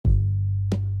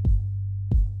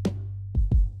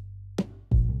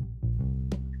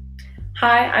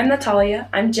Hi, I'm Natalia.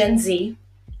 I'm Gen Z.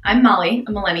 I'm Molly,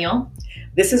 a millennial.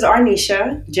 This is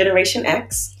Arnisha, Generation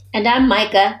X. And I'm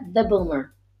Micah, the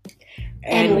boomer.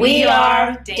 And we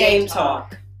are Dame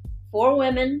Talk. 4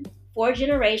 women, 4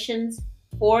 generations,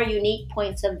 4 unique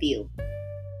points of view.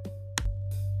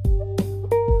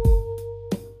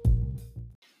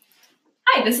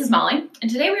 Hi, this is Molly, and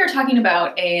today we are talking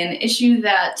about an issue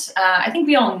that I think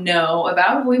we all know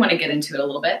about, but we want to get into it a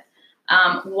little bit.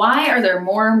 Why are there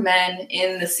more men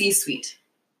in the C-suite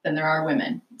than there are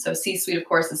women? So C-suite, of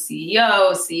course, is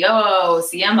CEO, COO,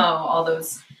 CMO, all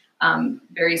those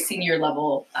very senior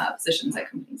level positions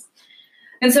at companies.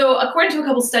 And so according to a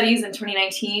couple studies in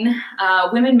 2019,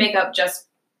 women make up just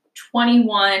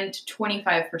 21 to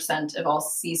 25% of all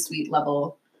C-suite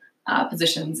level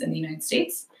positions in the United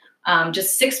States.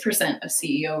 Just 6% of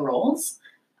CEO roles,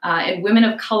 and women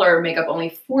of color make up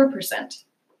only 4%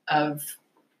 of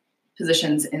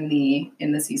positions in the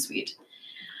C-suite.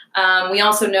 We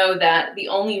also know that the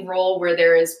only role where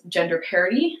there is gender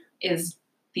parity is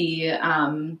the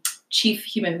Chief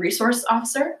Human Resource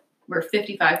Officer, where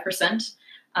 55%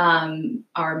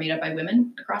 are made up by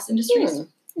women across industries.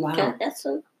 Wow. Okay,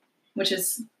 which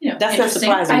is, that's not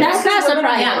surprising. That's not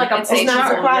surprising. Yeah, like it's not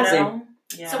surprising.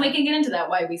 Yeah. So we can get into that,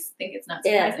 why we think it's not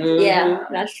surprising. Yeah,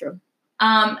 that's true.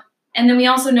 And then we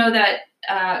also know that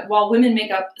while women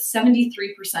make up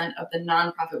 73% of the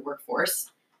nonprofit workforce,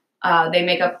 they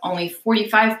make up only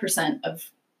 45% of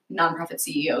nonprofit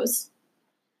CEOs.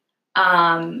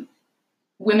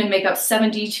 Women make up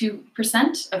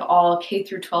 72% of all K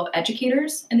through 12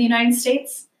 educators in the United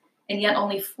States, and yet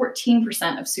only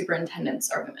 14% of superintendents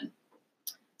are women.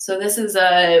 So this is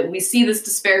we see this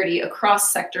disparity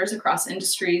across sectors, across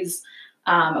industries,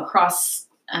 across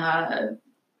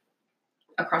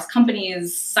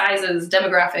companies, sizes,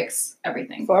 demographics,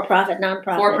 everything. For-profit,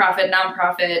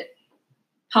 nonprofit.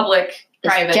 Public,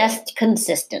 private. It's just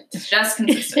consistent. It's just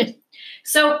consistent.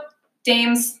 So,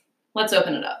 dames, let's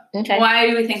open it up. Okay. Why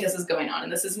do we think this is going on?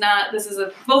 And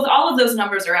both all of those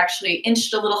numbers are actually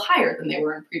inched a little higher than they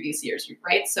were in previous years,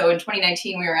 right? So in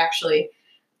 2019, we were actually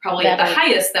probably at the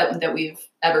highest that we've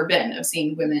ever been of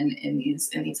seeing women in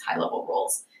these high level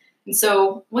roles. And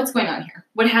so what's going on here?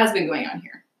 What has been going on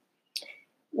here?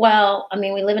 Well, I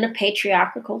mean, we live in a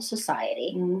patriarchal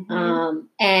society. Mm-hmm.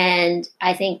 And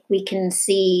I think we can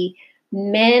see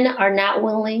men are not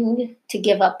willing to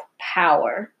give up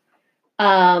power.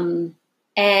 And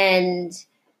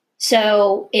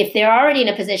so if they're already in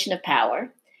a position of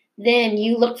power, then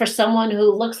you look for someone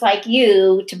who looks like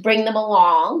you to bring them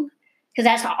along. Because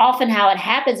that's often how it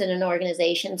happens in an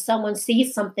organization. Someone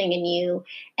sees something in you,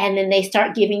 and then they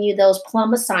start giving you those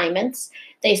plum assignments.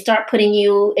 They start putting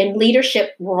you in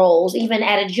leadership roles. Even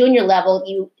at a junior level,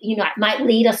 you might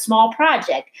lead a small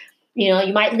project.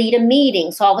 You might lead a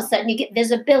meeting. So all of a sudden you get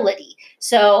visibility.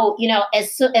 So,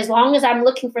 as long as I'm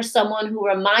looking for someone who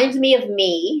reminds me of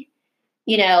me,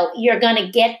 you're going to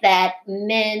get that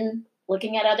men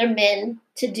looking at other men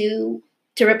to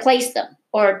replace them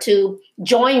or to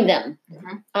join them.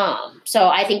 Mm-hmm. So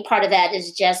I think part of that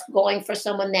is just going for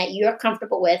someone that you're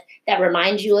comfortable with, that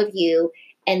reminds you of you.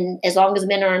 And as long as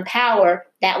men are in power,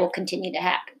 that will continue to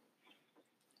happen.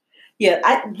 Yeah,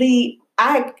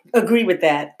 I agree with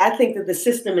that. I think that the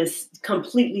system is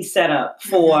completely set up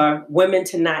for women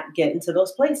to not get into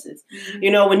those places.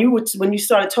 Mm-hmm. When you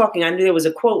started talking, I knew there was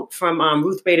a quote from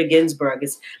Ruth Bader Ginsburg.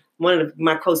 It's one of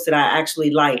my quotes that I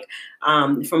actually like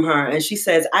from her. And she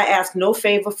says, "I ask no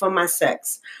favor from my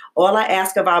sex. All I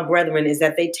ask of our brethren is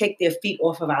that they take their feet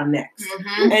off of our necks."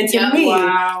 Mm-hmm. And to me,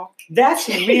 that's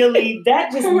really,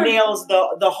 that just nails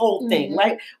the whole thing.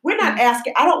 Like, we're not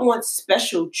asking, I don't want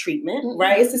special treatment,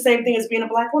 right? It's the same thing as being a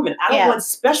Black woman. I don't want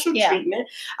special treatment.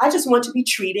 I just want to be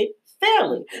treated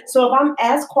fairly. So if I'm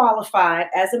as qualified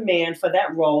as a man for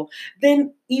that role,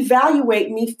 then evaluate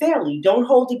me fairly. Don't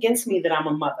hold against me that I'm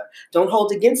a mother. Don't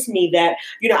hold against me that,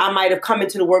 I might have come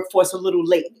into the workforce a little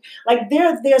late. Like,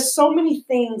 there's so many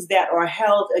things that are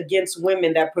held against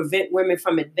women that prevent women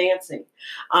from advancing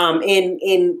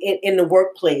in the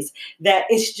workplace, that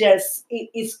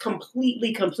it's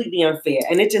completely unfair.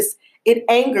 And it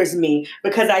angers me,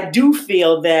 because I do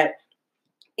feel that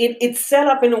it's set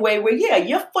up in a way where,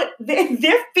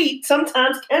 their feet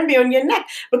sometimes can be on your neck,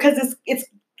 because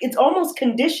it's almost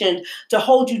conditioned to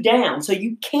hold you down. So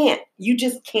you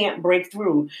just can't break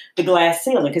through the glass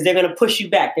ceiling, because they're going to push you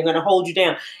back. They're going to hold you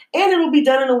down. And it'll be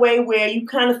done in a way where you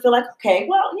kind of feel like, okay,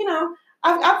 well,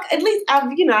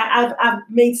 I've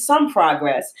made some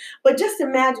progress. But just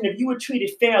imagine if you were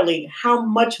treated fairly, how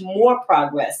much more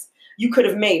progress you could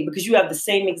have made, because you have the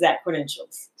same exact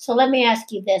credentials. So let me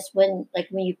ask you this: when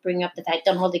you bring up the fact,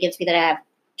 don't hold against me that I have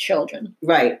children.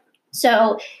 Right.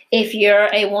 So if you're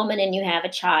a woman and you have a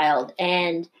child,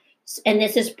 and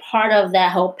this is part of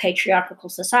that whole patriarchal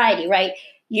society, right?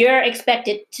 You're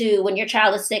expected to, when your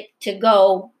child is sick, to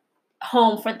go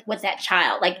home with that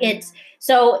child. Like it's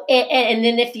so, and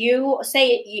then if you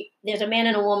say there's a man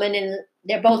and a woman and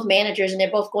they're both managers and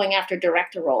they're both going after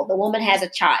director role, the woman has a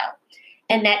child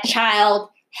and that child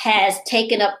has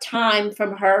taken up time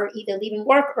from her either leaving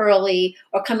work early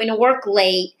or coming to work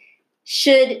late.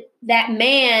 Should that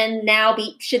man now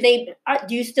be,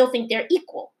 do you still think they're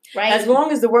equal, right? As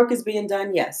long as the work is being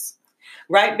done, yes.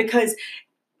 Right? Because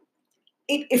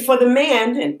for the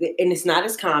man, and it's not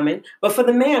as common, but for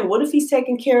the man, what if he's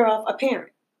taking care of a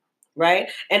parent, right?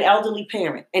 An elderly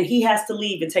parent, and he has to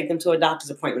leave and take them to a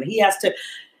doctor's appointment. He has to,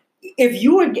 if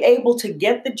you are able to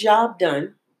get the job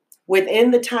done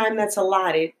within the time that's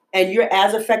allotted and you're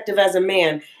as effective as a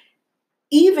man,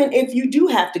 even if you do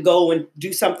have to go and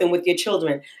do something with your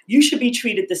children, you should be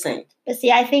treated the same. But see,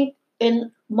 I think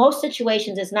in most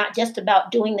situations, it's not just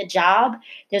about doing the job.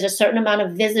 There's a certain amount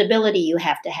of visibility you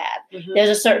have to have. Mm-hmm. There's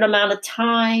a certain amount of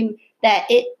time that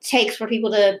it takes for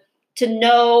people to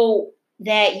know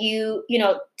that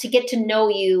to get to know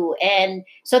you. And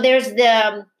so there's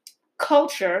the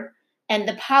culture and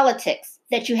the politics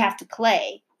that you have to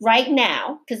play right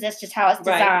now, because that's just how it's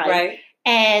designed. Right.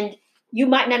 And you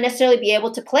might not necessarily be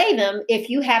able to play them if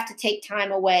you have to take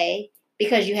time away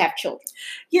because you have children.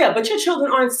 Yeah, but your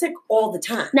children aren't sick all the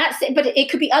time. Not sick, but it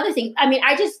could be other things. I mean,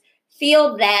 I just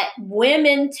feel that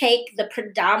women take the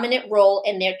predominant role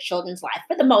in their children's life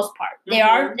for the most part. Mm-hmm. There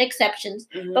are exceptions,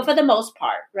 but for the most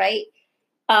part, right?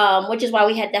 Which is why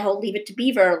we had the whole Leave It to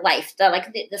Beaver lifestyle,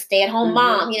 like the stay-at-home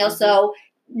mom, So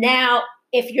now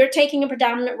if you're taking a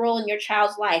predominant role in your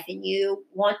child's life and you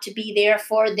want to be there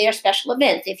for their special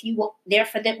events, if you want there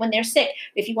for them when they're sick,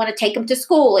 if you want to take them to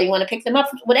school or you want to pick them up,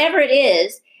 whatever it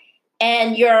is,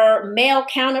 and your male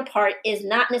counterpart is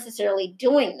not necessarily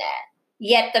doing that,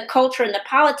 yet the culture and the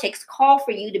politics call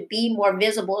for you to be more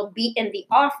visible and be in the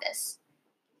office.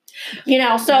 So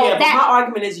yeah, but my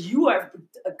argument is you are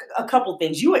a couple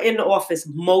things. You are in the office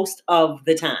most of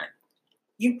the time.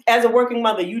 You, as a working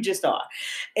mother, you just are.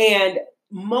 And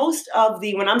most of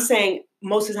when I'm saying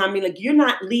most of the time, I mean, like, you're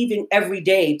not leaving every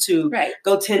day to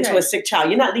go tend to a sick child.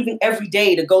 You're not leaving every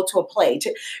day to go to a play.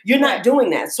 You're not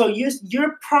doing that. So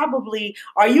you're probably,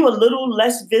 are you a little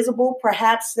less visible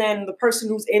perhaps than the person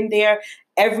who's in there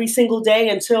every single day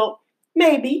until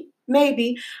maybe.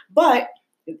 But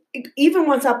even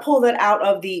once I pull that out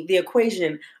of the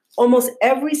equation, almost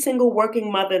every single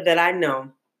working mother that I know,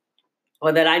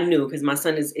 or that I knew, because my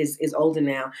son is older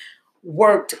now,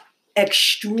 worked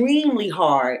extremely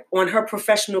hard on her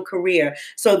professional career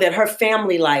so that her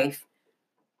family life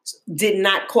did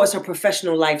not cause her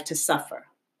professional life to suffer.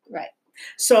 Right.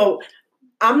 So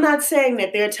I'm not saying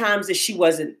that there are times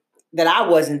that I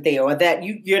wasn't there or that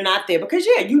you're not there, because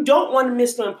you don't want to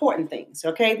miss the important things.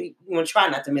 Okay. You want to try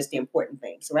not to miss the important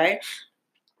things. Right.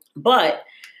 But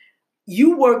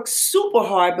you work super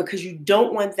hard because you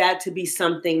don't want that to be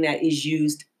something that is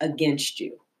used against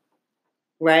you.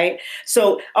 Right.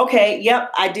 So, okay.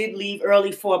 Yep. I did leave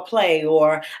early for a play,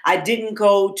 or I didn't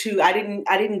go to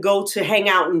hang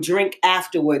out and drink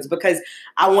afterwards because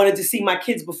I wanted to see my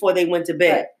kids before they went to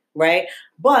bed. Right.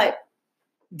 But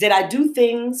did I do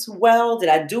things well? Did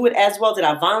I do it as well? Did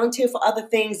I volunteer for other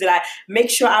things? Did I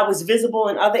make sure I was visible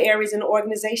in other areas in the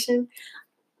organization?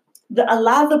 A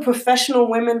lot of the professional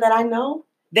women that I know,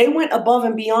 they went above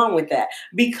and beyond with that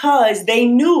because they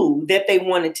knew that they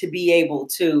wanted to be able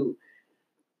to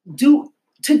do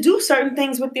certain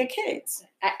things with their kids.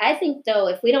 I think, though,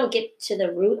 if we don't get to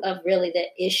the root of really the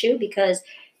issue, because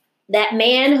that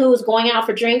man who's going out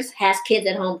for drinks has kids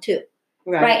at home too,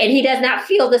 right? And he does not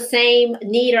feel the same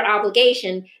need or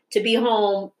obligation to be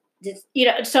home.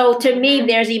 So to me,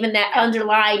 there's even that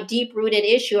underlying deep-rooted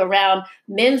issue around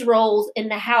men's roles in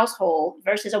the household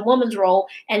versus a woman's role,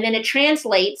 and then it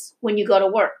translates when you go to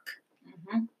work,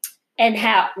 and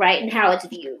how it's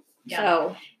viewed. Yeah. So,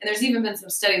 and there's even been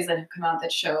some studies that have come out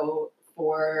that show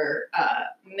for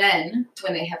men,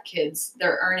 when they have kids,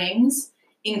 their earnings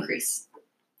increase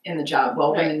in the job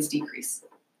while women's decrease.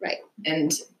 Right.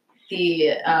 And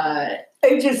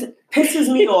it just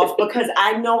pisses me off because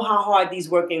I know how hard these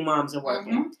working moms are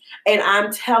working. And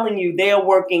I'm telling you, they're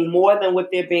working more than what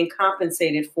they're being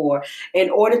compensated for in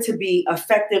order to be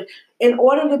effective, in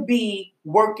order to be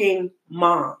working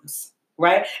moms.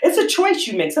 Right? It's a choice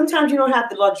you make. Sometimes you don't have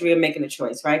the luxury of making a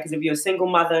choice, right? Because if you're a single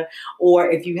mother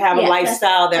or if you have a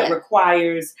lifestyle that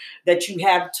requires that you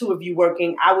have two of you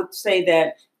working, I would say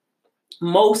that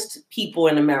most people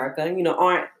in America,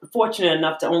 aren't fortunate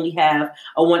enough to only have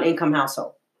a one-income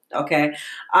household, Okay.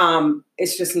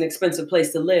 It's just an expensive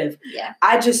place to live. Yeah.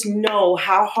 I just know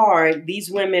how hard these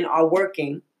women are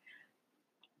working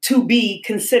to be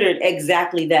considered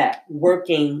exactly that,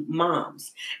 working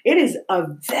moms. It is a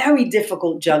very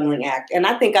difficult juggling act. And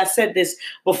I think I said this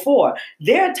before.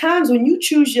 There are times when you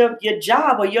choose your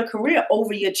job or your career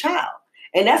over your child.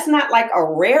 And that's not like a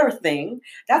rare thing.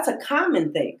 That's a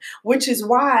common thing, which is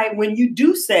why when you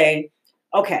do say,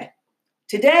 okay,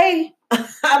 today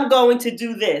I'm going to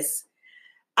do this,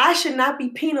 I should not be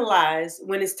penalized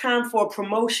when it's time for a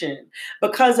promotion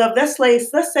because of, let's say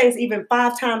it's even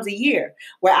 5 times a year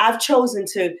where I've chosen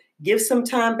to give some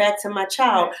time back to my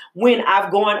child when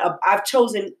I've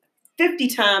chosen 50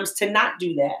 times to not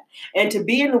do that and to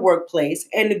be in the workplace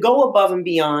and to go above and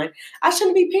beyond. I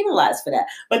shouldn't be penalized for that.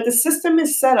 But the system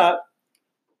is set up.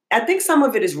 I think some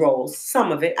of it is roles,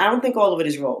 some of it. I don't think all of it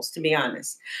is roles, to be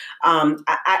honest.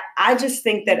 I just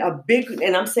think that a big,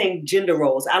 and I'm saying gender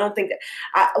roles. I don't think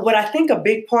that, what I think a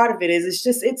big part of it is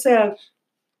it's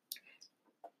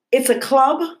a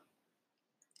club.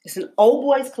 It's an old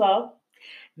boys club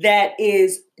that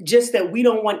is just that we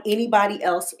don't want anybody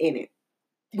else in it.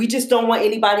 We just don't want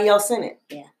anybody else in it.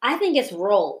 Yeah. I think it's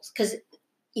roles. Because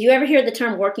you ever hear the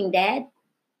term working dad?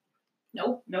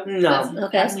 Nope. No.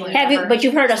 Okay. But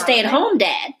you've heard of stay-at-home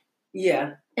dad.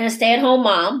 Yeah. And a stay-at-home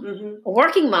mom, Mm-hmm. a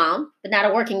working mom, but not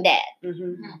a working dad.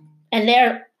 Mm-hmm. And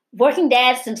they're working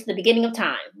dads since the beginning of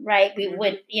time, right?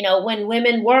 When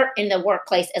women weren't in the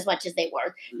workplace as much as they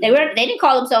were, they didn't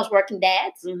call themselves working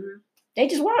dads. Mm-hmm. They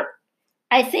just weren't.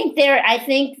 I think the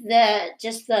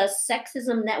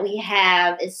sexism that we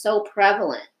have is so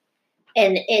prevalent,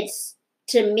 and it's,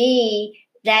 to me,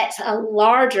 that's a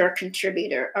larger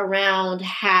contributor around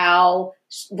how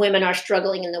women are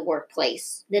struggling in the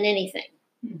workplace than anything.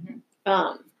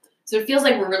 Mm-hmm. So it feels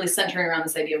like we're really centering around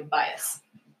this idea of bias.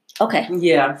 Okay.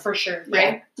 Yeah. For sure.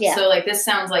 Right? Yeah. So like this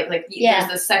sounds like there's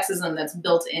this sexism that's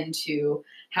built into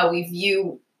how we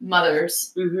view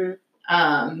mothers. Mm-hmm.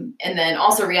 And then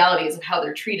also realities of how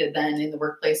they're treated then in the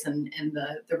workplace and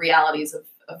the realities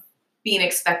of being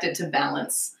expected to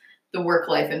balance the work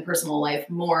life and personal life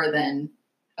more than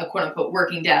a quote unquote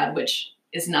working dad, which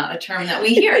is not a term that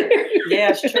we hear.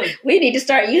 Yeah, it's true. We need to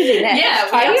start using that. Yeah.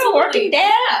 Are you a working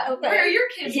dad? Yeah. Okay. Where are your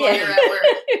kids while you're at work?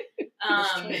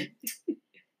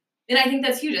 And I think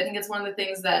that's huge. I think it's one of the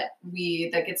things that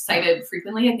gets cited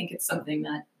frequently. I think it's something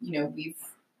that, we've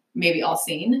maybe all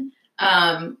seen.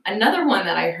 Another one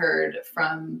that I heard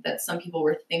from that some people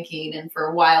were thinking, and for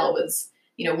a while it was,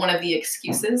 one of the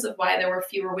excuses of why there were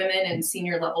fewer women in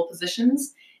senior level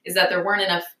positions is that there weren't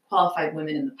enough qualified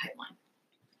women in the pipeline.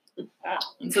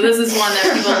 And so this is one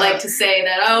that people like to say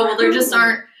that, there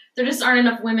just aren't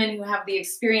enough women who have the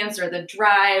experience or the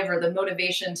drive or the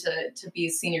motivation to be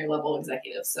senior level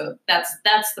executives. So that's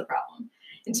the problem.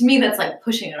 And to me, that's like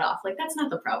pushing it off. Like, that's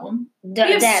not the problem. We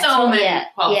have so many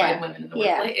qualified women in the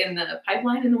workplace, in the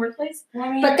pipeline, in the workplace. Well,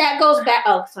 I mean, But that goes back.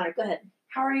 Oh, sorry. Go ahead.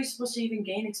 how are you supposed to even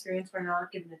gain experience when you're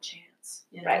not given a chance?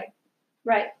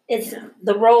 Right. It's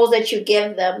the roles that you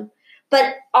give them.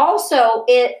 But also,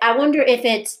 I wonder if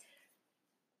it's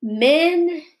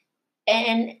men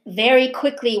and very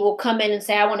quickly will come in and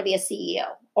say, I want to be a CEO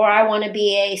or I want to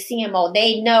be a CMO.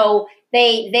 They know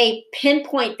they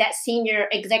pinpoint that senior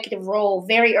executive role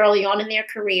very early on in their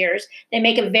careers. They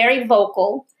make it very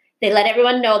vocal. They let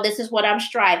everyone know this is what I'm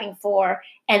striving for.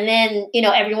 And then,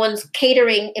 everyone's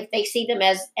catering if they see them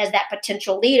as that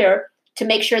potential leader to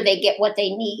make sure they get what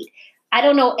they need. I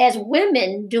don't know, as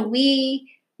women, do we,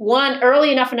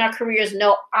 early enough in our careers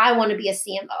know I want to be a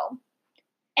CMO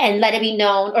and let it be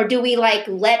known? Or do we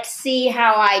let's see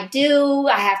how I do?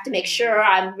 I have to make sure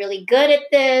I'm really good at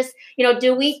this.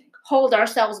 Do we hold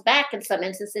ourselves back in some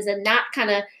instances and not kind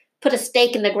of put a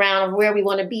stake in the ground of where we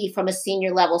want to be from a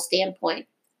senior level standpoint?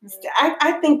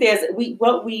 I think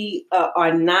what we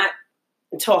are not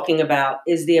talking about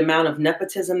is the amount of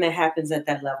nepotism that happens at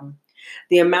that level.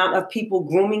 The amount of people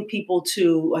grooming people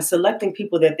to selecting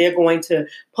people that they're going to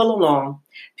pull along,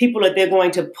 people that they're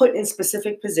going to put in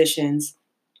specific positions.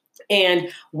 And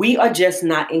we are just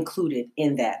not included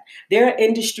in that. There are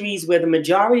industries where the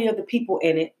majority of the people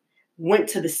in it went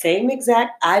to the same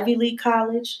exact Ivy League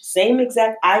college, same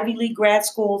exact Ivy League grad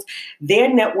schools.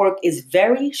 Their network is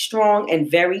very strong and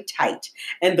very tight.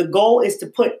 And the goal is to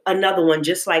put another one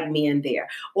just like me in there,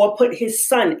 or put his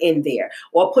son in there,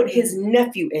 or put his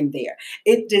nephew in there.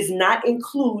 It does not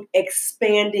include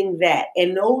expanding that.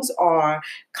 And those are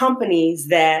companies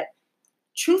that,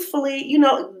 truthfully,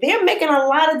 they're making a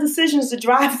lot of decisions to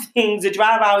drive things, to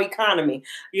drive our economy,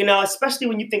 especially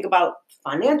when you think about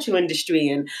financial industry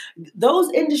and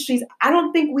those industries. I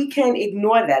don't think we can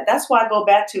ignore that. That's why I go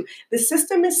back to the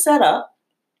system is set up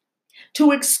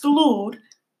to exclude.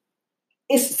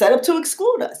 It's set up to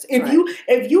exclude us.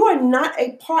 If you are not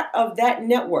a part of that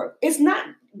network, it's not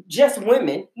just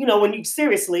women. When you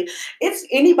seriously, it's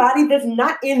anybody that's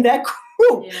not in that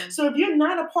group. Yeah. So if you're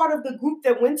not a part of the group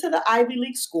that went to the Ivy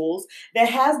League schools, that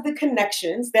has the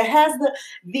connections, that has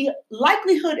the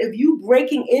likelihood of you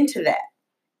breaking into that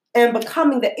and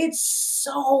becoming that, it's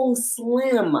so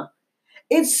slim.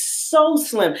 It's so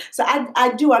slim. So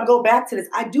I go back to this.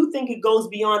 I do think it goes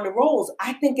beyond the roles.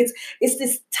 I think it's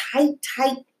this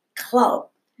tight club,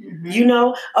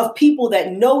 of people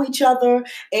that know each other. And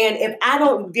if I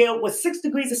don't deal with 6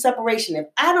 degrees of separation, if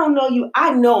I don't know you,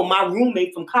 I know my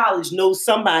roommate from college knows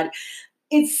somebody.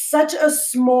 It's such a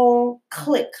small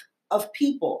clique of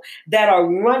people that are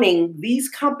running these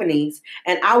companies.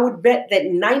 And I would bet that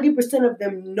 90% of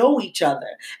them know each other.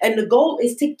 And the goal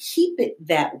is to keep it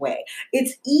that way.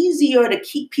 It's easier to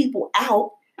keep people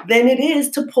out than it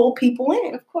is to pull people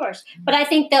in. Of course. But I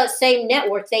think those same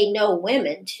networks, they know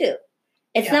women too.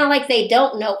 It's not like they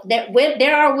don't know.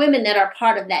 There are women that are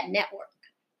part of that network.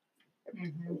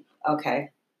 Mm-hmm. Okay.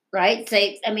 Right?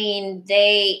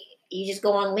 You just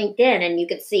go on LinkedIn and you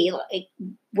could see like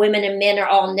women and men are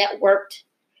all networked,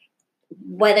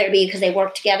 whether it be because they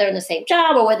work together in the same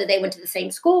job or whether they went to the same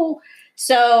school.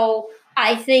 So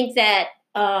I think that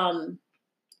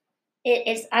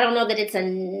it's, I don't know that it's a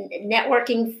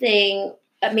networking thing.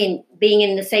 I mean, being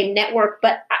in the same network,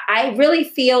 but I really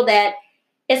feel that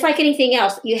it's like anything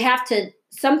else. You have to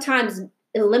sometimes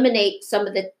eliminate some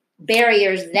of the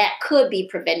barriers that could be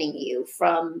preventing you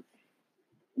from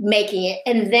making it.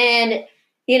 And then,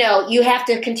 you have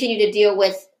to continue to deal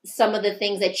with some of the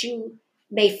things that you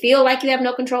may feel like you have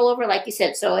no control over, like you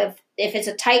said. So if it's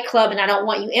a tight club and I don't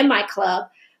want you in my club,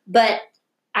 but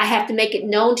I have to make it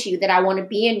known to you that I want to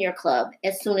be in your club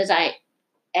as soon as I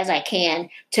can,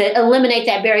 to eliminate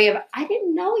that barrier of, I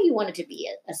didn't know you wanted to be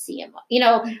a CMO.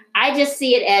 I just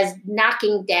see it as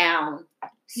knocking down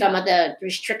some of the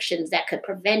restrictions that could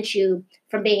prevent you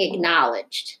from being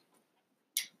acknowledged.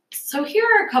 So here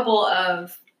are a couple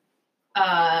of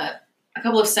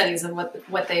studies and what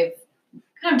they've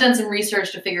kind of done some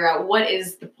research to figure out what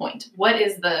is the point. What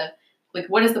is the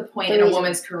point in a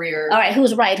woman's career? All right,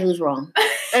 who's right, who's wrong?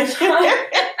 I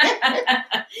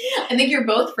think you're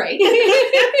both right.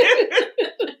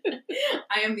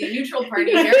 I am the neutral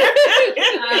party here.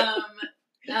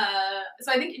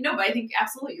 So I think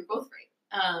absolutely you're both right.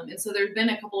 And so there's been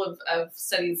a couple of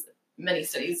studies, many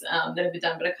studies that have been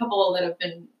done, but a couple that have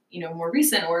been more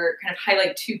recent or kind of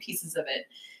highlight 2 pieces of it.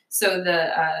 So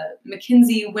the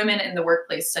McKinsey Women in the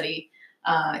Workplace study,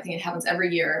 I think it happens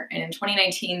every year. And in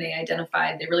 2019, they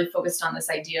really focused on this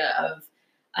idea of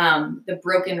the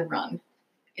broken rung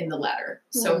in the ladder.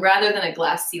 So rather than a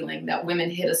glass ceiling that women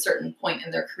hit a certain point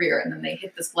in their career and then they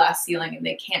hit this glass ceiling and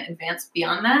they can't advance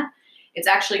beyond that, it's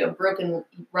actually a broken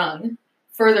rung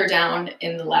further down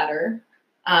in the ladder,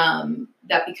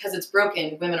 that because it's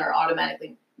broken, women are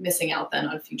automatically missing out then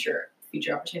on future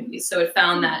opportunities. So it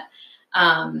found that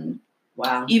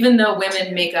even though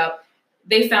women made up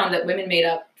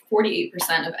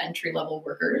 48% of entry-level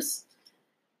workers,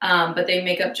 but they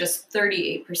make up just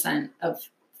 38% of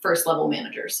first-level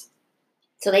managers.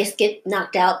 So they get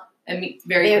knocked out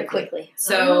very quickly.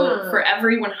 So for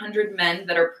every 100 men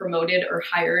that are promoted or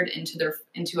hired into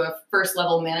a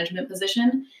first-level management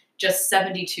position, just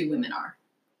 72 women are.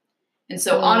 And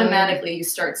so automatically you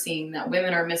start seeing that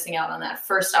women are missing out on that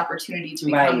first opportunity to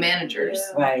become managers.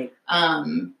 Yeah. Right.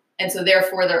 And so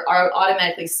therefore they're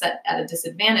automatically set at a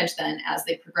disadvantage then as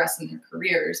they progress in their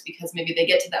careers, because maybe they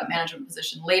get to that management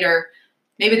position later.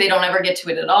 Maybe they don't ever get to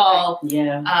it at all.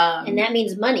 Yeah. And that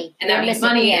means money. And that means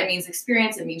money. It means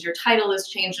experience. It means your title is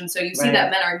changed. And so you see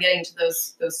that men are getting to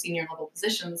those senior level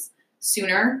positions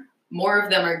sooner. More of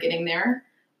them are getting there.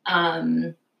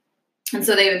 And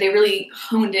so they really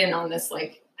honed in on this,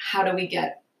 like, how do we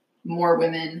get more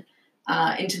women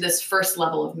into this first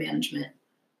level of management?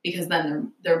 Because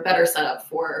then they're better set up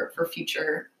for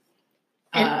future.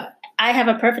 I have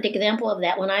a perfect example of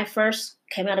that. When I first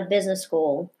came out of business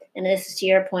school, and this is to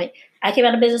your point, I came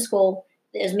out of business school.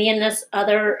 It was me and this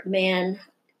other man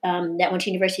that went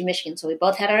to University of Michigan. So we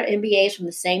both had our MBAs from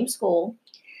the same school.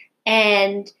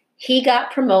 And he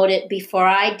got promoted before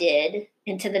I did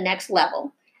into the next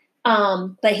level.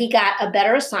 But he got a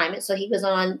better assignment. So he was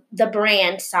on the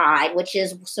brand side, which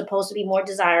is supposed to be more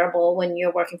desirable when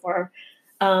you're working for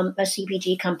a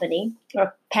CPG company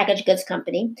or packaged goods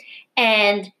company.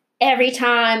 And every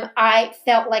time I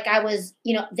felt like I was,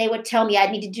 they would tell me I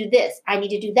need to do this, I need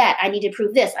to do that, I need to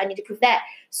prove this, I need to prove that.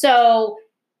 So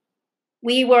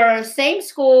we were same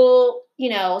school,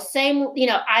 same,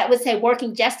 I would say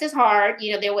working just as hard.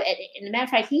 There were, and a matter of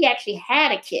fact, he actually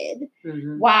had a kid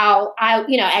while I,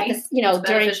 at this, It's during,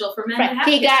 beneficial for men to right, have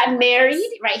he kids got in the married,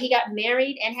 workplace. right? He got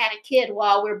married and had a kid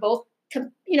while we're both,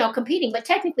 competing. But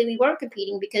technically we weren't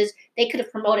competing because they could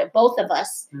have promoted both of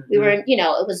us. We were,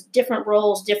 it was different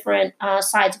roles, different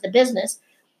sides of the business.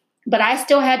 But I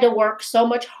still had to work so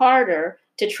much harder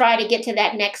to try to get to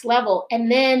that next level.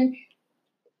 And then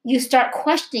you start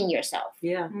questioning yourself.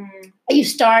 Yeah. You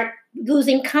start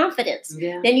losing confidence.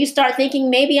 Yeah. Then you start thinking,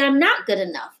 maybe I'm not good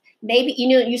enough. Maybe,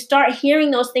 you start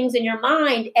hearing those things in your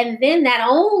mind. And then that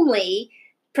only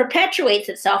perpetuates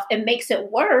itself and makes it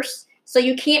worse. So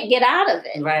you can't get out of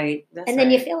it. Right. And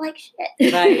then you feel like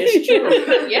shit. Right. It's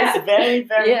true. Yeah. It's very,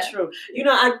 very Yeah. true.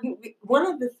 One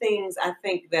of the things I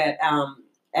think that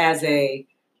as a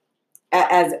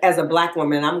Black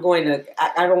woman, I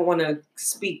don't want to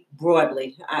speak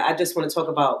broadly. I just want to talk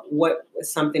about what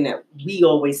is something that we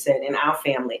always said in our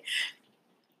family.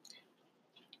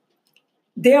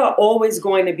 There are always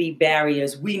going to be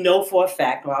barriers. We know for a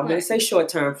fact, or I'm going to say short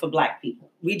term, for Black people.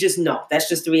 We just know. That's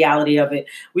just the reality of it.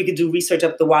 We could do research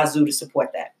up the wazoo to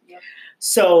support that. Yep.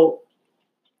 So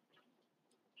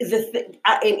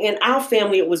in our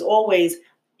family, it was always,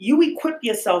 you equip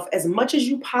yourself as much as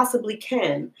you possibly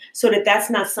can so that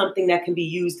that's not something that can be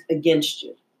used against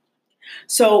you.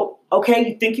 So, okay,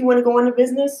 you think you want to go into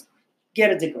business?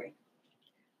 Get a degree.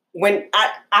 When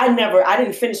I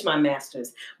didn't finish my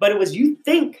master's, but it was, you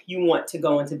think you want to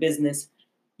go into business,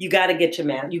 you got to get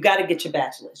your you got to get your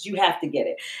bachelor's. You have to get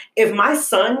it. If my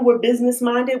son were business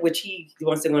minded, which he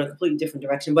wants to go in a completely different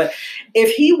direction, but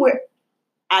if he were,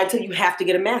 I tell you have to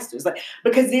get a master's,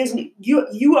 because there's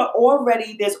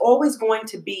always going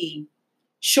to be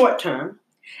short term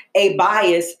a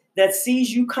bias that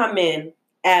sees you come in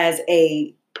as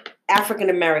a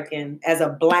African American, as a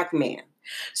Black man.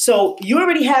 So you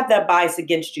already have that bias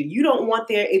against you. You don't want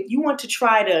if you want to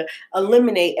try to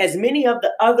eliminate as many of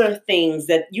the other things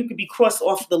that you could be crossed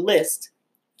off the list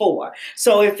for.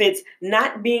 So if it's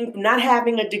not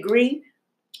having a degree,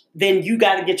 then you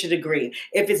got to get your degree.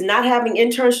 If it's not having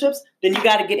internships, then you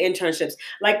got to get internships.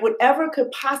 Like whatever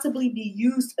could possibly be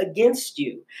used against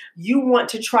you, you want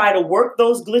to try to work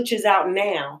those glitches out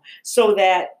now so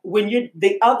that when you're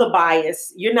the other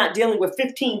bias, you're not dealing with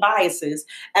 15 biases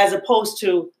as opposed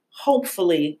to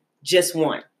hopefully just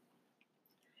one.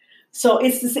 So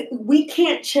we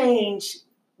can't choose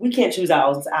our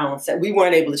own sex. We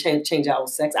weren't able to change our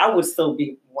sex. I would still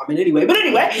be a woman anyway. But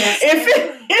anyway,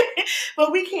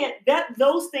 but we can't.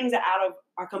 Those things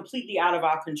are completely out of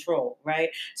our control, right?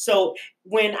 So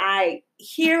when I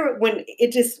hear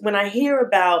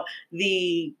about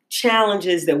the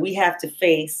challenges that we have to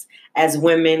face as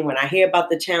women, when I hear about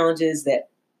the challenges that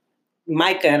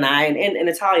Micah and I and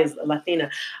Natalia's Latina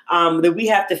that we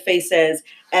have to face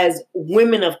as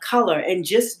women of color, and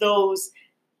just those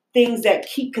things that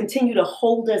continue to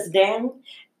hold us down,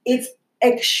 it's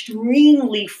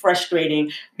extremely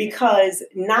frustrating because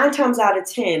 9 times out of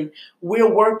 10,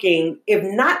 we're working, if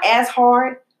not as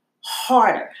hard,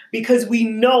 harder, because we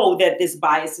know that this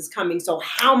bias is coming. So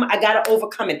I got to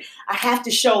overcome it. I have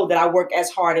to show that I work as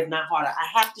hard, if not harder.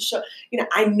 I have to show,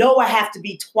 I know I have to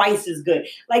be twice as good.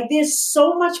 Like there's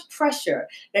so much pressure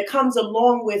that comes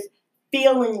along with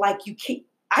feeling like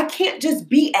I can't just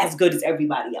be as good as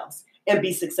everybody else and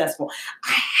be successful.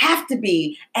 I have to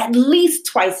be at least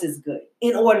twice as good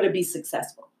in order to be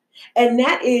successful. And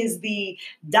that is the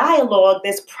dialogue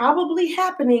that's probably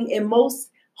happening in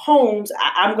most homes.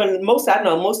 I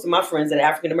know most of my friends that are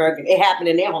African American, it happened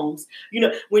in their homes.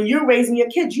 When you're raising your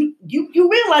kids, you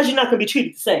realize you're not going to be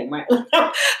treated the same, right?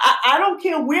 I don't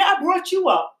care where I brought you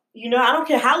up. I don't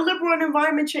care how liberal an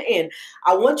environment you're in.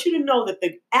 I want you to know that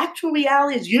the actual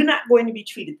reality is you're not going to be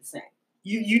treated the same.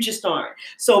 You just aren't.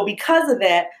 So because of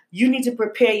that, you need to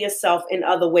prepare yourself in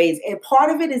other ways. And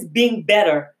part of it is being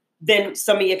better than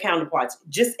some of your counterparts.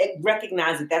 Just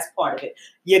recognize that that's part of it.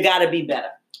 You got to be better.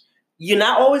 You're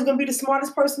not always going to be the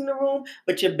smartest person in the room,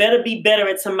 but you better be better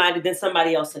at somebody than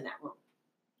somebody else in that room.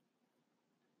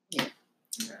 Yeah.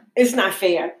 It's not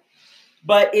fair,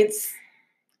 but it's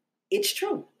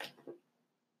true.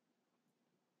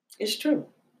 It's true.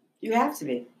 You have to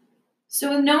be.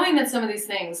 So with knowing that a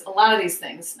lot of these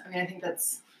things, I think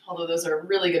although those are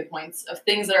really good points, of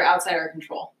things that are outside our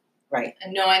control. Right.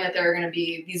 And knowing that there are going to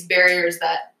be these barriers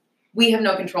that we have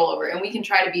no control over, and we can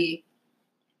try to be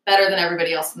better than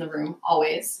everybody else in the room,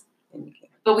 always.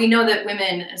 But we know that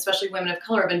women, especially women of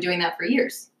color, have been doing that for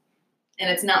years. and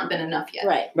it's not been enough yet.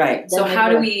 Right. Right. So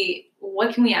Then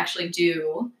what can we actually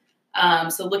do?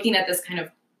 So looking at this kind of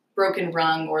broken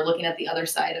rung, or looking at the other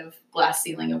side of glass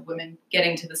ceiling of women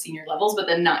getting to the senior levels, but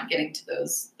then not getting to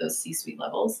those C-suite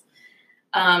levels.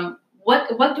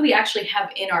 What do we actually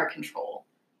have in our control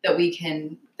that we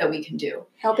can do?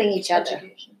 helping each other.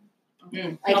 Education.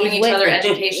 Like Helping if each other, women-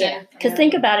 education. Because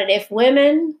think about it, if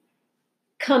women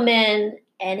come in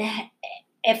and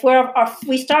if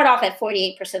we start off at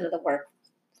 48% of the work,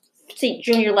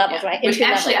 junior levels, Yeah. right? Which Entry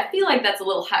actually, level. I feel like that's a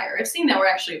little higher. I've seen that we're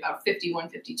actually about 51,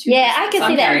 52%. Yeah, I can So see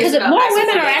I'm that curious because about more that.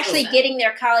 women are 68%. actually getting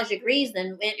their college degrees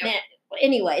than men. Yep.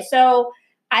 Anyway. So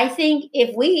I think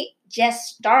if we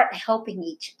just start helping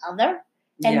each other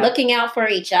and Yeah. looking out for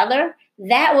each other,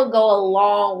 that will go a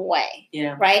long way.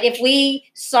 Yeah. Right? If we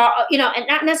saw, and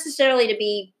not necessarily to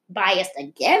be biased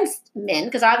against men,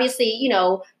 because obviously,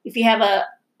 if you have a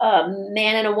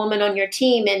man and a woman on your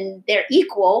team and they're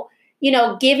equal,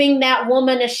 giving that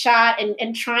woman a shot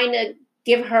and trying to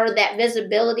give her that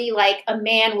visibility like a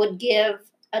man would give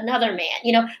another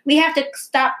man. We have to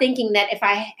stop thinking that if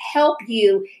I help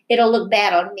you, it'll look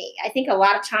bad on me. I think a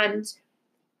lot of times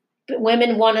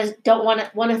women don't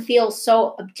want to feel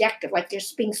so objective, like they're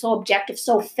being so objective,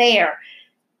 so fair.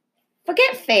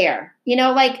 Forget fair.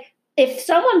 Like if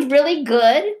someone's really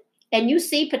good and you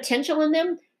see potential in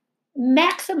them,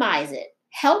 maximize it.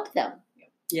 Help them.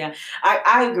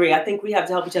 I agree. I think we have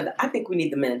to help each other. I think we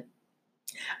need the men.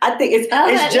 I think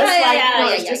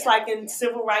it's just like in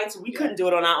civil rights. We couldn't do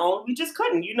it on our own. We just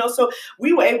couldn't, So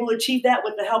we were able to achieve that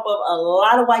with the help of a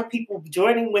lot of white people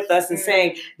joining with us and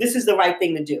saying, this is the right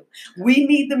thing to do. We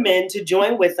need the men to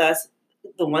join with us,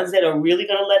 the ones that are really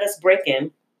going to let us break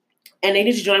in. And they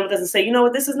need to join with us and say, you know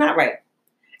what, this is not right.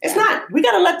 It's not. We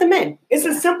got to let them in. It's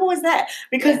as simple as that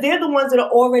because they're the ones that are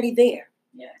already there.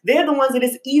 Yeah. They're the ones that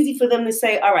it's easy for them to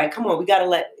say, all right, come on, we got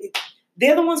to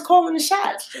they're the ones calling the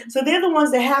shots. So they're the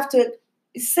ones that have to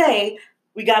say,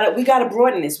 we gotta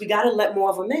broaden this. We got to let more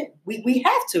of them in. We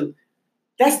have to.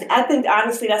 I think,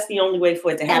 honestly, that's the only way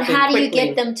for it to happen. And how do you quickly.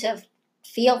 get them to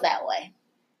feel that way?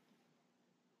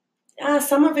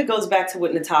 Some of it goes back to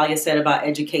what Natalia said about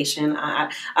education.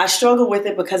 I struggle with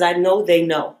it because I know they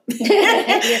know.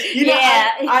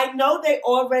 I know they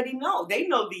already know. They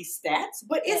know these stats,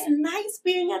 but it's nice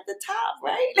being at the top,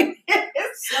 right?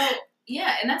 So,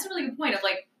 yeah, and that's a really good point of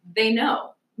like, they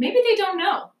know. Maybe they don't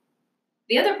know.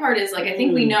 The other part is like, I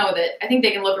think we know that, I think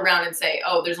they can look around and say,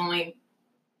 oh, there's only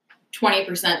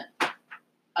 20%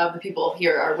 of the people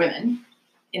here are women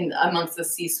amongst the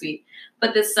C-suite.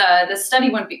 But this study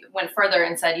went further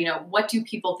and said, what do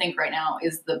people think right now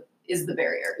is the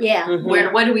barrier? Yeah.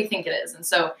 Mm-hmm. What do we think it is? And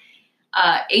so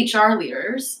HR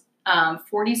leaders,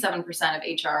 47% of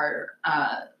HR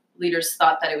leaders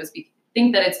thought that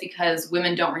think that it's because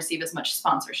women don't receive as much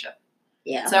sponsorship.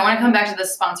 Yeah. So I want to come back to the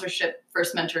sponsorship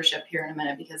versus mentorship here in a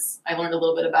minute because I learned a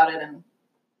little bit about it and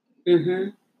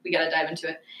we got to dive into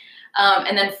it.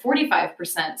 And then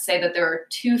 45% say that there are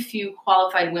too few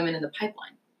qualified women in the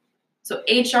pipeline. So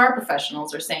HR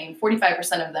professionals are saying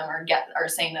 45% of them are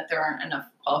saying that there aren't enough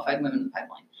qualified women in the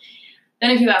pipeline.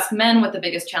 Then if you ask men what the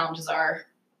biggest challenges are,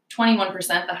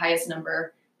 21%, the highest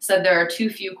number, said there are too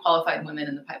few qualified women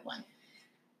in the pipeline.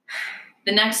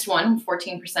 The next one,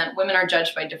 14%, women are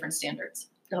judged by different standards.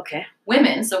 Okay.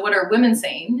 Women, so what are women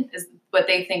saying is what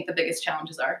they think the biggest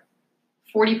challenges are.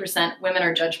 40% women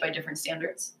are judged by different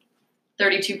standards.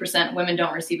 32% women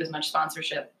don't receive as much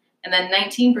sponsorship. And then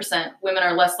 19% women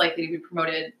are less likely to be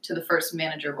promoted to the first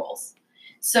manager roles.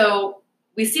 So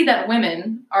we see that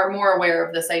women are more aware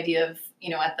of this idea of,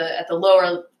 at the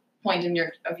lower point in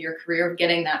your career of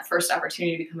getting that first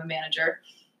opportunity to become a manager.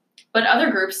 But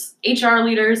other groups, HR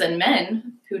leaders and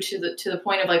men, who to the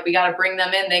point of like we got to bring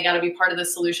them in, they got to be part of the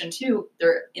solution too.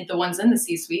 They're the ones in the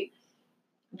C-suite.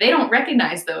 They don't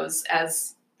recognize those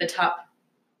as the top.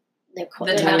 They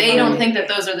don't think that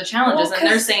those are the challenges, and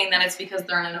they're saying that it's because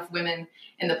there aren't enough women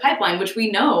in the pipeline, which we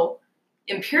know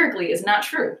empirically is not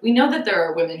true. We know that there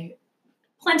are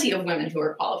plenty of women who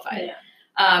are qualified.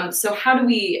 Yeah. So how do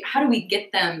we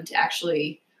get them to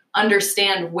actually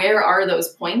understand where are those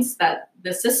points that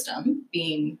the system,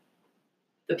 being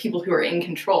the people who are in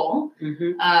control,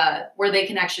 where they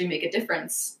can actually make a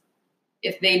difference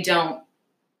if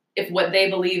what they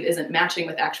believe isn't matching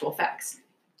with actual facts.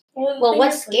 Well,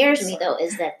 what scares me, though,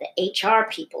 is that the HR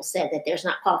people said that there's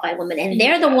not qualified women, and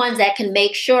they're the ones that can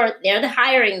make sure they're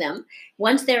hiring them.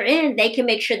 Once they're in, they can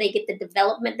make sure they get the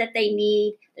development that they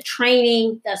need, the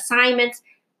training, the assignments.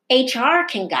 HR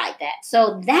can guide that.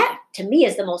 So that, to me,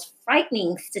 is the most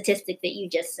frightening statistic that you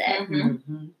just said.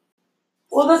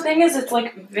 Well, the thing is, it's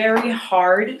like very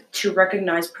hard to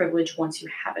recognize privilege once you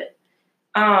have it.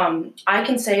 I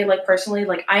can say, like, personally,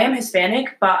 like, I am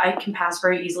Hispanic, but I can pass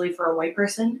very easily for a white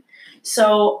person.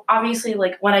 So obviously,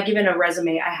 like, when I give in a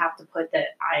resume, I have to put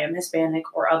that I am Hispanic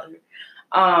or other,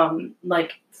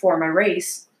 like, for my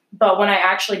race. But when I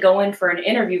actually go in for an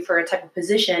interview for a type of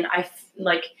position,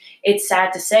 like, it's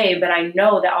sad to say, but I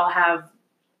know that I'll have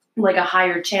like a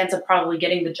higher chance of probably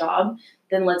getting the job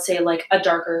than, let's say, like a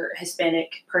darker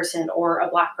Hispanic person or a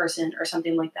black person or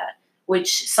something like that,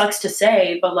 which sucks to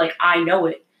say, but like I know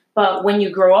it. But when you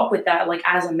grow up with that, like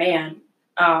as a man,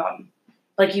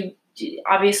 like you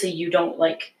obviously you don't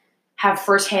like have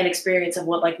firsthand experience of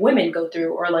what like women go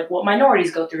through or like what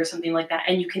minorities go through or something like that.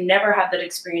 And you can never have that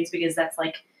experience because that's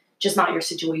like just not your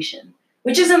situation,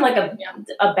 which isn't like a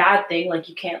bad thing. Like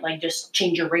you can't like just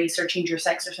change your race or change your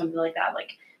sex or something like that,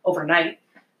 like overnight.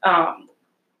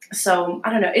 So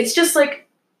I don't know. It's just like,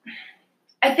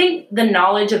 I think the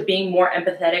knowledge of being more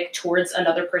empathetic towards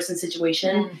another person's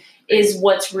situation is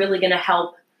what's really going to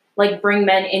help like bring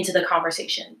men into the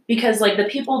conversation. Because like the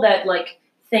people that like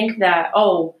think that,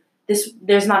 oh,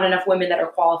 there's not enough women that are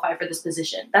qualified for this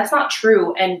position. That's not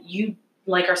true. And you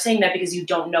like are saying that because you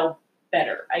don't know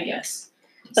better, I guess.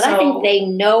 But I think they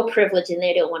know privilege and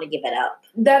they don't want to give it up.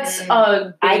 That's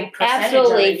a big I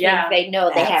absolutely of it, think they know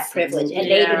they have privilege and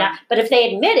they do not. But if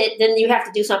they admit it, then you have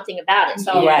to do something about it.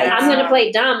 So I'm going to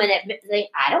play dumb and admit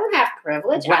I don't have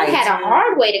privilege. I had a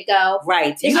hard way to go.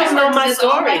 Right. You don't know my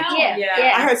story.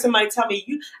 Yeah. I heard somebody tell me,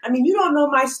 you don't know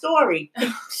my story.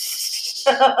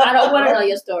 I don't want to know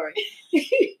your story.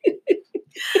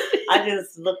 I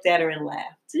just looked at her and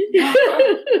laughed.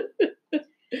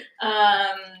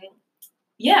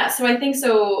 Yeah, so I think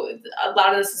so. A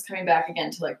lot of this is coming back again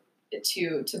to like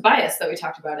to bias that we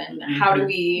talked about, and how do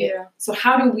we? So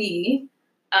how do we?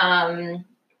 I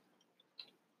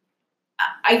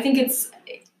think it's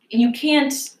you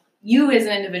can't. You as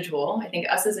an individual, I think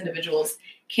us as individuals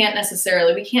can't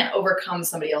necessarily. We can't overcome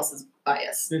somebody else's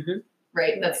bias,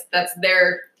 right? That's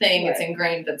their thing. Right. It's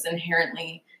ingrained. That's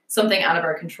inherently something out of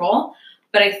our control.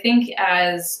 But I think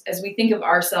as we think of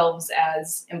ourselves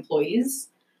as employees.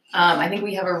 I think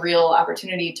we have a real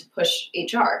opportunity to push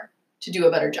HR to do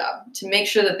a better job, to make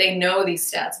sure that they know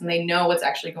these stats and they know what's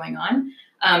actually going on.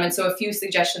 And so a few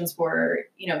suggestions were,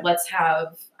 let's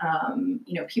have,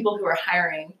 people who are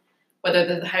hiring, whether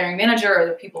they're the hiring manager or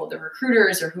the people, the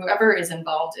recruiters or whoever is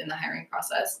involved in the hiring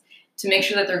process, to make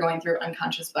sure that they're going through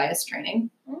unconscious bias training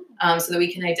so that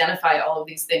we can identify all of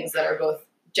these things that are both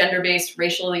gender-based,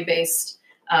 racially based,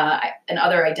 and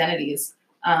other identities.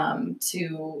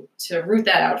 To root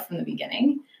that out from the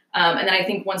beginning. And then I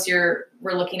think once we're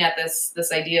looking at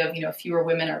this idea of, fewer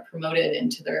women are promoted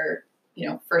into their,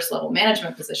 first level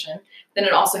management position, then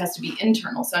it also has to be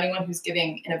internal. So anyone who's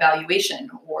giving an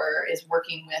evaluation or is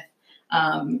working with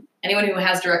anyone who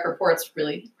has direct reports,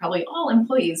 really probably all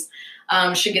employees,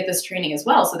 should get this training as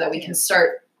well so that we can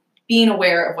start being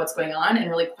aware of what's going on and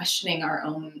really questioning our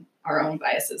own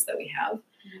biases that we have.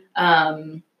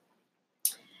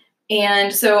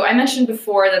 And so I mentioned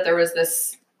before that there was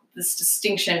this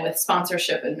distinction with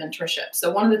sponsorship and mentorship.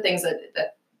 So one of the things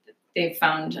that they've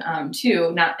found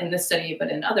too, not in this study, but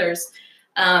in others,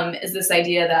 is this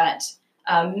idea that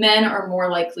men are more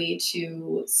likely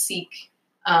to seek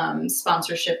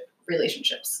sponsorship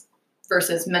relationships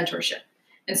versus mentorship.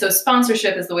 And so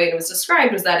sponsorship is the way it was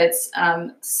described was that it's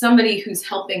somebody who's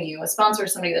helping you, a sponsor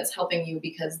is somebody that's helping you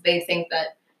because they think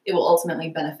that it will ultimately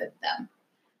benefit them.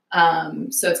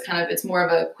 So it's more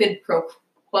of a quid pro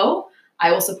quo.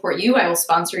 I will support you. I will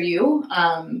sponsor you.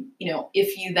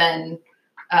 If you then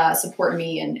support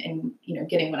me and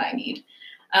getting what I need.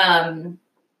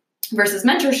 Versus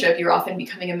mentorship, you're often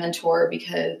becoming a mentor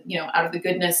because out of the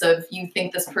goodness of you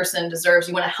think this person deserves.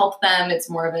 You want to help them. It's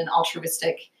more of an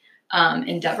altruistic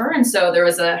endeavor. And so there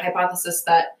was a hypothesis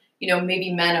that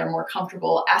maybe men are more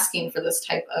comfortable asking for this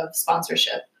type of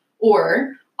sponsorship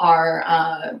or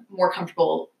are more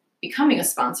comfortable becoming a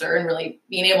sponsor and really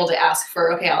being able to ask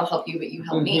for, okay, I'll help you, but you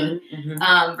help me,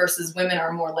 versus women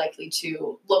are more likely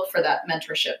to look for that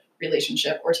mentorship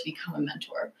relationship or to become a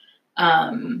mentor.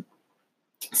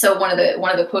 So one of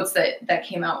the quotes that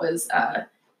came out was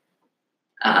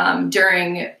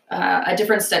during a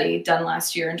different study done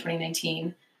last year in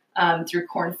 2019 through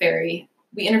Korn Ferry,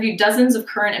 we interviewed dozens of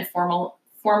current and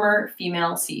former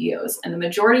female CEOs, and the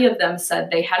majority of them said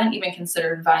they hadn't even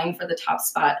considered vying for the top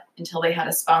spot until they had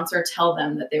a sponsor tell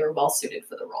them that they were well suited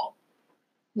for the role.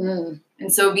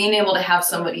 And so being able to have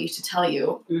somebody to tell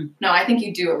you, no, I think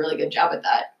you do a really good job at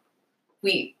that.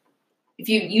 If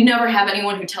you never have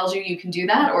anyone who tells you can do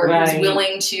that or who's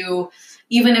willing to,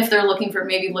 even if they're looking for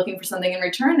something in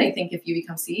return, they think if you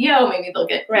become CEO, maybe they'll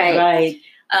get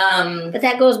But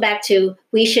that goes back to,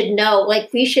 we should know,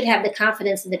 like, we should have the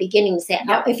confidence in the beginning to say,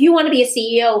 Yep. if you want to be a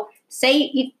CEO,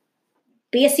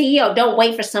 be a CEO. Don't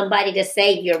wait for somebody to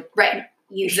say you're Right.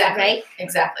 You Exactly. should, right?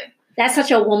 Exactly. That's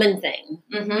such a woman thing.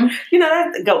 Mm-hmm. You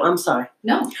know, I'm sorry.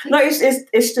 No. No, it's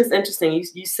just interesting.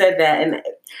 You said that, and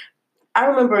I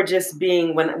remember just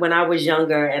being when I was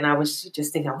younger, and I was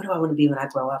just thinking, what do I want to be when I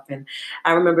grow up? And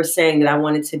I remember saying that I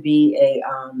wanted to be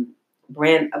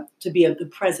the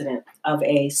president of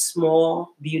a small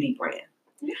beauty brand.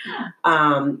 Yeah.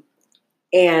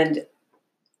 And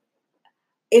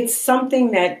it's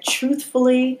something that,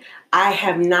 truthfully, I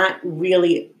have not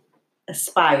really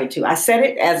aspired to. I said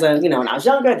it as when I was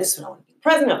younger, this is what I want to be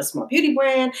president of a small beauty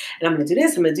brand, and I'm going to do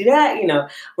this, I'm going to do that,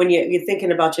 when you're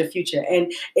thinking about your future.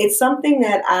 And it's something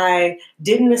that I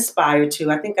didn't aspire to.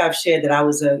 I think I've shared that I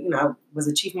was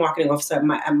a chief marketing officer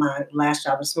at my last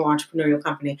job, a small entrepreneurial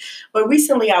company. But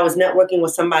recently I was networking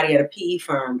with somebody at a PE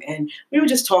firm, and we were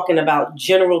just talking about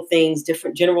general things,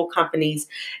 different general companies.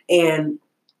 And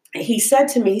he said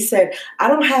to me, I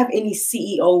don't have any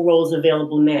CEO roles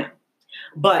available now,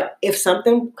 but if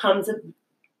something comes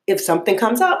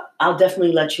up, I'll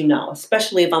definitely let you know,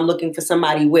 especially if I'm looking for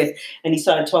somebody with, and he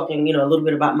started talking, a little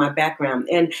bit about my background.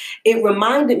 And it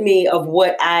reminded me of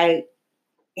what I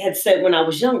had said when I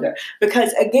was younger,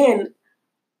 because again,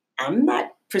 I'm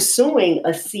not pursuing a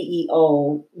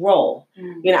CEO role.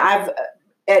 Mm-hmm.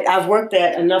 I've worked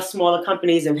at enough smaller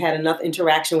companies and had enough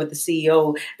interaction with the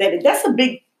CEO that's a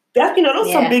big, those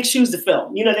are some big shoes to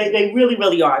fill. They really,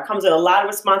 really are. It comes with a lot of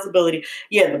responsibility.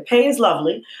 Yeah, the pay is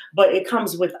lovely, but it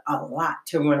comes with a lot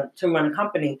to run a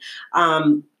company.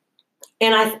 And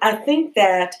I think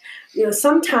that,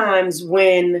 sometimes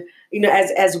when,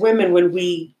 as women, when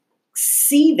we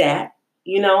see that,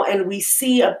 and we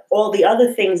see all the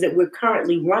other things that we're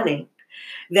currently running,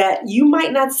 that you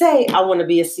might not say, I want to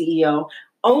be a CEO,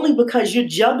 only because you're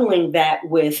juggling that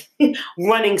with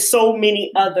running so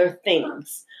many other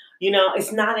things.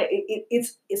 It's not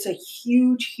it's a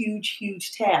huge, huge,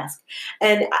 huge task.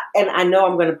 And I know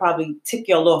I'm going to probably tick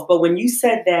y'all off, but when you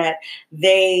said that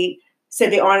they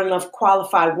said there aren't enough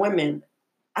qualified women,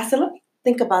 I said, let me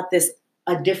think about this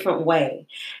a different way.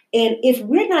 And if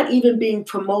we're not even being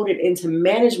promoted into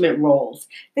management roles,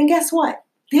 then guess what?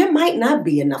 There might not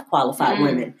be enough qualified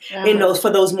women for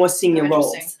those more senior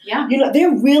roles. Yeah.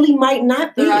 There really might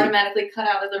not be. They're automatically cut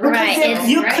out of the room. Right.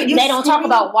 Right. They don't talk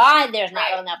about why there's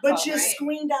not enough. But you're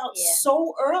screened out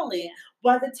so early. Yeah.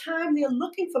 By the time they're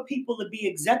looking for people to be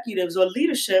executives or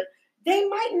leadership, they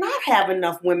might not have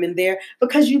enough women there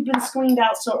because you've been screened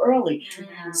out so early.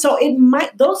 Mm-hmm. So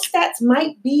those stats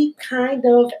might be kind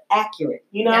of accurate,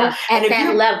 at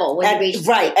that level. At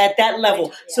that level.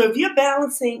 Yeah. So if you're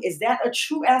balancing, is that a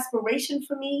true aspiration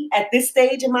for me at this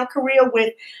stage in my career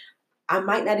with, I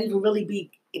might not even really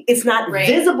be, it's not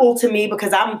visible to me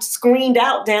because I'm screened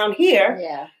out down here.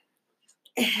 Yeah.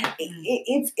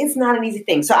 It's not an easy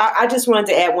thing. So I just wanted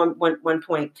to add one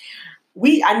point.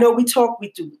 I'm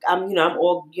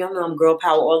all, I'm girl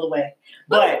power all the way,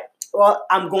 but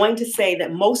I'm going to say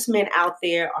that most men out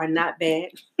there are not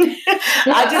bad.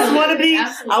 I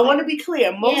want to be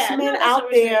clear. Most men out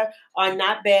there are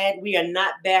not bad. We are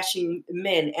not bashing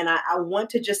men. And I want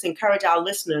to just encourage our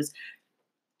listeners,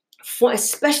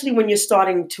 especially when you're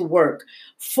starting to work,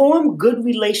 form good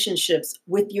relationships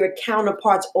with your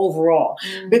counterparts overall.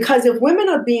 Mm-hmm. Because if women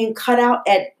are being cut out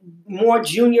at more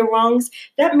junior rungs,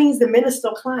 that means the men are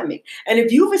still climbing. And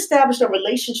if you've established a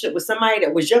relationship with somebody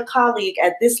that was your colleague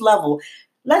at this level,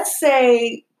 let's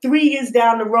say 3 years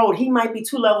down the road, he might be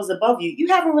 2 levels above you. You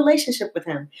have a relationship with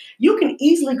him. You can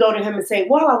easily go to him and say,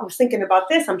 well, I was thinking about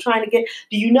this. I'm trying to do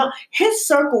you know, his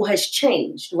circle has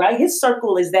changed, right? His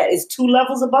circle is 2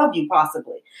 levels above you,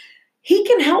 possibly. He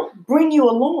can help bring you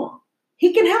along.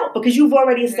 He can help because you've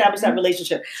already established that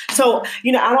relationship. So,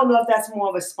 I don't know if that's more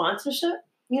of a sponsorship.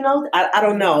 I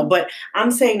don't know, but I'm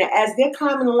saying that as they're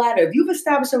climbing the ladder, if you've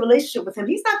established a relationship with him,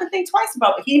 he's not going to think twice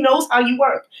about it. He knows how you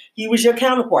work. He was your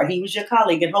counterpart. He was your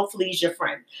colleague, and hopefully he's your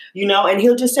friend, and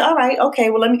he'll just say, all right, okay,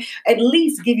 well, let me at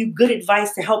least give you good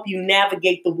advice to help you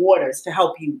navigate the waters, to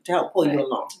help pull you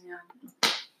along.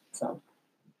 Yeah. So.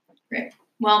 Great.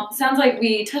 Well, sounds like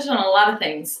we touched on a lot of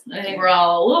things. I think we're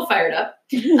all a little fired up.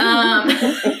 But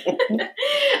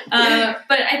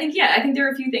I think there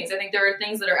are a few things. I think there are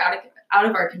things that are out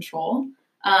of our control,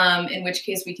 in which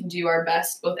case we can do our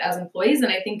best both as employees.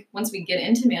 And I think once we get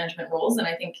into management roles, and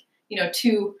I think,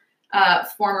 2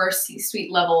 former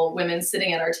C-suite level women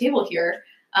sitting at our table here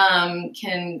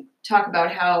can talk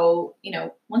about how,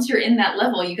 once you're in that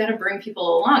level, you got to bring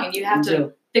people along and you have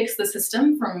to fix the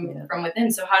system from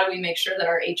within. So how do we make sure that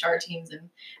our HR teams and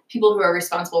people who are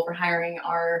responsible for hiring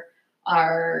are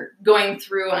going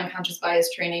through unconscious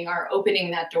bias training, are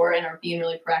opening that door and are being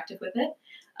really proactive with it.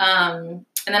 And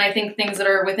then I think things that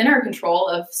are within our control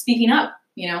of speaking up,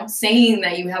 saying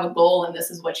that you have a goal and this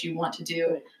is what you want to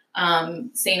do,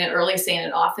 saying it early, saying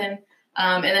it often.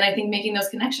 And then I think making those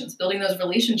connections, building those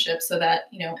relationships so that,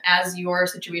 as your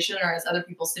situation or as other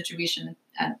people's situation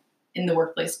in the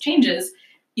workplace changes,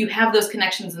 you have those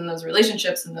connections and those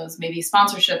relationships and those maybe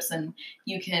sponsorships, and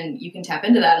you can tap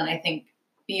into that. And I think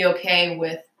be okay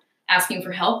with asking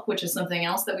for help, which is something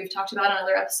else that we've talked about in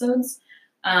other episodes.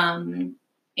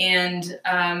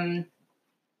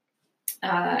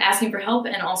 Asking for help,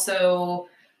 and also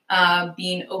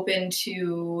being open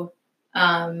to,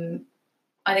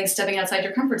 I think, stepping outside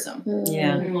your comfort zone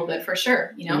a little bit, for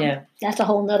sure. Yeah, that's a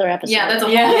whole nother episode. Yeah, that's a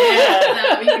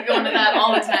whole. We could go into that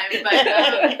all the time,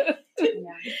 but.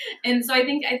 And so I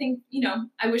think, I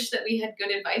wish that we had good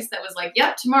advice that was like,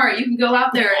 yep, tomorrow you can go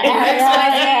out there and do X,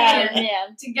 Y, Z,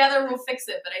 and together we'll fix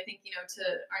it. But I think, to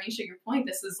Arnisha, your point,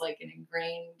 this is like an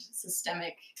ingrained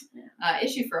systemic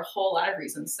issue for a whole lot of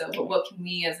reasons. So, but what can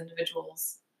we as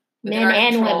individuals, men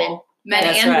and women,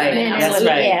 absolutely,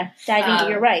 yeah, dive into.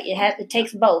 You're right. It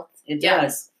takes both. It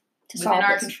does to within solve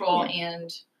our this. control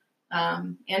and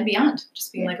beyond.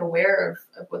 Just being like aware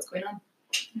of what's going on.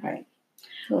 Right.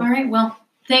 All right. Well,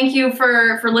 thank you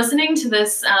for listening to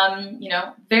this,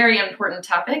 very important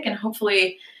topic, and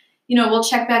hopefully, we'll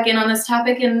check back in on this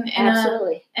topic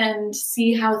and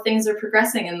see how things are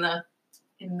progressing in the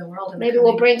world. Maybe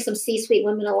we'll bring some C-suite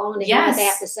women along to hear what they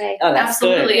have to say. Oh, that's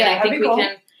absolutely. good. And I think we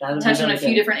can touch on a few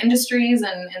good. different industries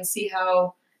and see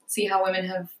how women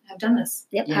have done this.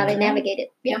 Yep, how they navigate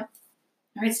it. Yeah.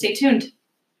 All right. Stay tuned.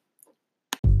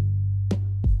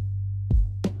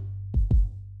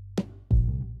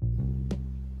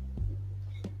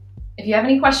 If you have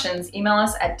any questions, email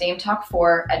us at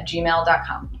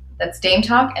dametalk4@gmail.com. That's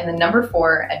dametalk and the number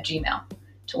 4@gmail.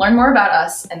 To learn more about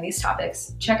us and these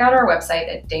topics, check out our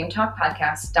website at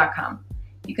dametalkpodcast.com.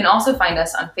 You can also find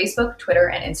us on Facebook, Twitter,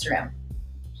 and Instagram.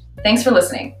 Thanks for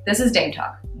listening. This is Dame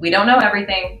Talk. We don't know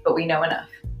everything, but we know enough.